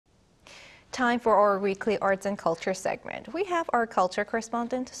Time for our weekly arts and culture segment. We have our culture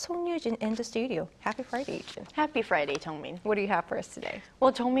correspondent, Song Yoo-jin, in the studio. Happy Friday, Yoo-jin. Happy Friday, Jung-min. What do you have for us today?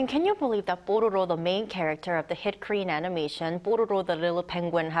 Well, Jung-min, can you believe that Pororo, the main character of the hit Korean animation, Pororo the Little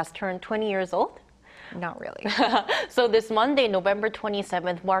Penguin, has turned 20 years old? Not really. So this Monday, November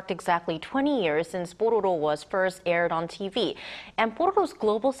 27th, marked exactly 20 years since Pororo was first aired on TV. And Pororo's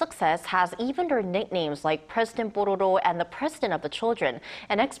global success has even earned nicknames like President Pororo and the President of the Children.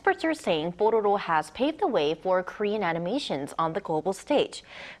 And experts are saying Pororo has paved the way for Korean animations on the global stage.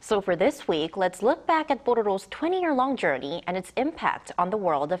 So for this week, let's look back at Pororo's 20-year-long journey and its impact on the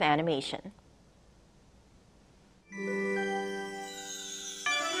world of animation.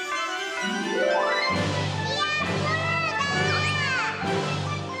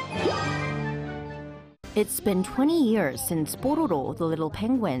 It's been 20 years since Pororo the Little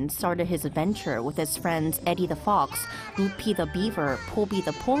Penguin started his adventure with his friends Eddy the fox, Loopy the beaver, Poby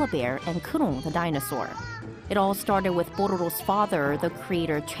the polar bear, and Crong the dinosaur. It all started with Pororo's father, the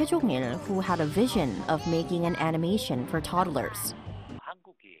creator Jung-min, who had a vision of making an animation for toddlers.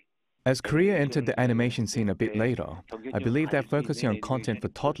 As Korea entered the animation scene a bit later, I believe that focusing on content for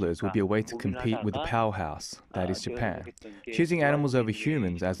toddlers would be a way to compete with the powerhouse, that is Japan. Choosing animals over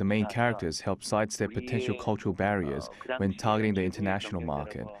humans as the main characters helped sidestep potential cultural barriers when targeting the international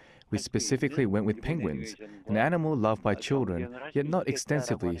market. We specifically went with penguins, an animal loved by children, yet not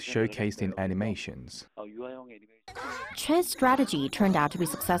extensively showcased in animations. Che's strategy turned out to be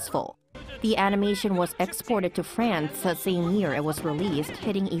successful. The animation was exported to France the same year it was released,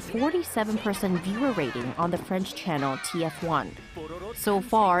 hitting a 47% viewer rating on the French channel TF1. So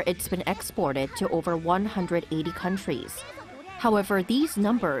far, it's been exported to over 180 countries. However, these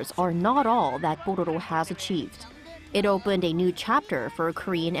numbers are not all that Pororo has achieved. It opened a new chapter for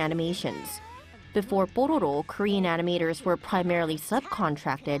Korean animations. Before Pororo, Korean animators were primarily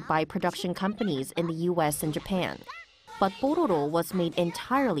subcontracted by production companies in the US and Japan. But Pororo was made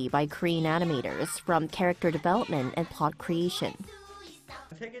entirely by Korean animators, from character development and plot creation.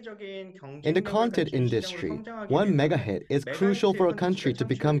 In the content industry, one mega hit is crucial for a country to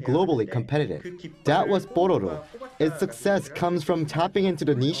become globally competitive. That was Pororo. Its success comes from tapping into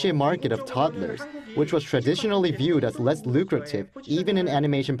the niche market of toddlers, which was traditionally viewed as less lucrative, even in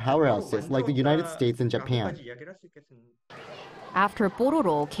animation powerhouses like the United States and Japan. After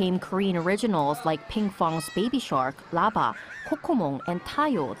Pororo came Korean originals like Pinkfong's Baby Shark, Laba, Cocomong, and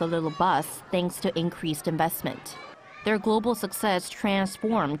Tayo the Little Bus, thanks to increased investment. Their global success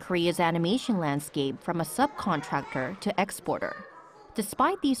transformed Korea's animation landscape from a subcontractor to exporter.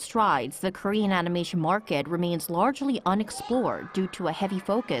 Despite these strides, the Korean animation market remains largely unexplored due to a heavy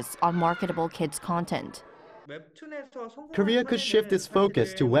focus on marketable kids' content. Korea could shift its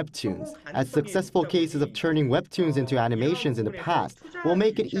focus to webtoons, as successful cases of turning webtoons into animations in the past will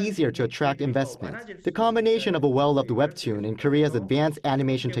make it easier to attract investment. The combination of a well-loved webtoon and Korea's advanced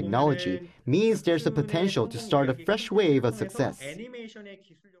animation technology means there's a potential to start a fresh wave of success.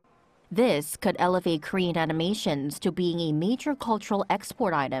 This could elevate Korean animations to being a major cultural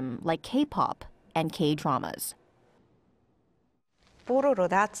export item like K-pop and K-dramas. Pororo,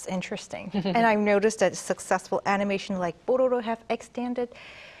 that's interesting. And I've noticed that successful animation like Pororo have extended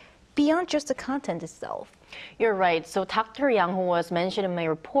beyond just the content itself. You're right. So Dr. Yang, who was mentioned in my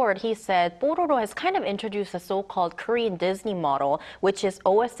report, he said Pororo has kind of introduced a so-called Korean Disney model, which is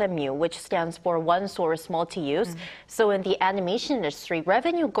OSMU, which stands for One Source Multi-Use. So in the animation industry,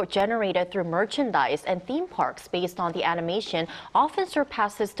 revenue generated through merchandise and theme parks based on the animation often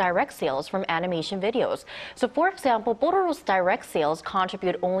surpasses direct sales from animation videos. So for example, Pororo's direct sales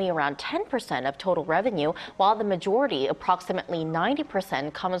contribute only around 10% of total revenue, while the majority, approximately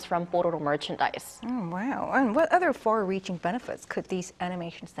 90%, comes from Pororo merchandise. Oh, wow. And what other far-reaching benefits could these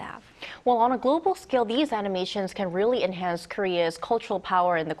animations have? Well, on a global scale, these animations can really enhance Korea's cultural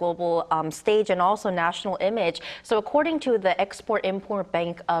power in the global stage and also national image. So according to the Export-Import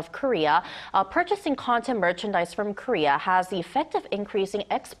Bank of Korea, purchasing content merchandise from Korea has the effect of increasing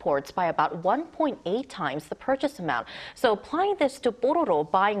exports by about 1.8 times the purchase amount. So applying this to Pororo,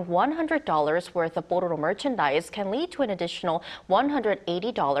 buying $100 worth of Pororo merchandise can lead to an additional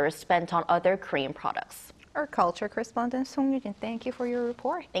 $180 spent on other Korean products. Our culture correspondent, Song Yoo-jin, thank you for your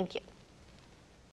report. Thank you.